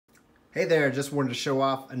Hey there, just wanted to show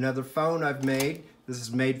off another phone I've made. This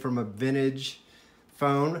is made from a vintage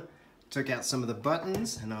phone. Took out some of the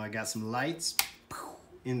buttons and now I got some lights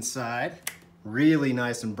inside. Really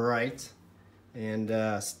nice and bright. And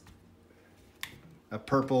a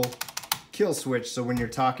purple kill switch, so when you're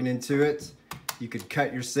talking into it, you could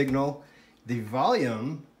cut your signal. The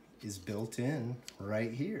volume is built in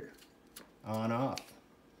right here. On off.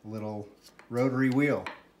 Little rotary wheel.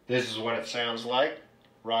 This is what it sounds like.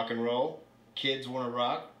 Rock and roll. Kids want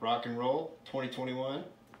to rock and roll, 2021.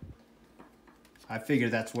 I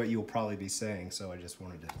figured that's what you'll probably be saying, so I just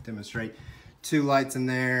wanted to demonstrate. 2 lights in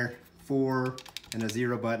there, 4, and a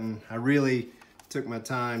 0 button. I really took my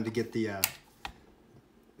time to get the,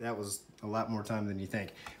 that was a lot more time than you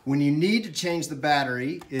think. When you need to change the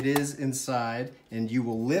battery, it is inside, and you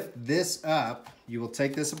will lift this up. You will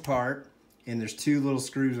take this apart, and there's 2 little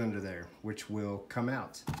screws under there, which will come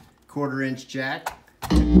out. 1/4-inch jack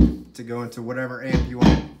to go into whatever amp you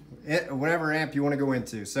want, to go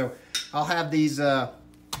into. So I'll have these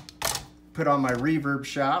put on my reverb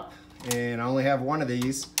shop, and I only have one of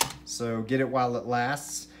these, so get it while it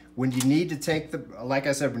lasts. When you need to take the, like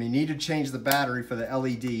I said, when you need to change the battery for the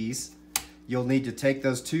LEDs, you'll need to take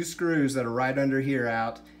those 2 screws that are right under here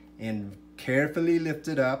out and carefully lift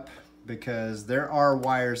it up, because there are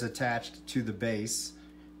wires attached to the base,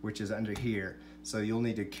 which is under here. So you'll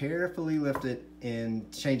need to carefully lift it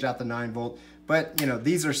and change out the 9-volt. But you know,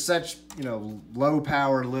 these are such, you know, low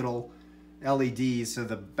power little LEDs, so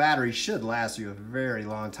the battery should last you a very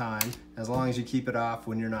long time, as long as you keep it off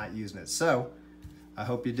when you're not using it. So I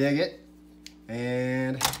hope you dig it,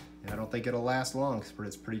 and I don't think it'll last long, but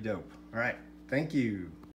it's pretty dope. All right, thank you.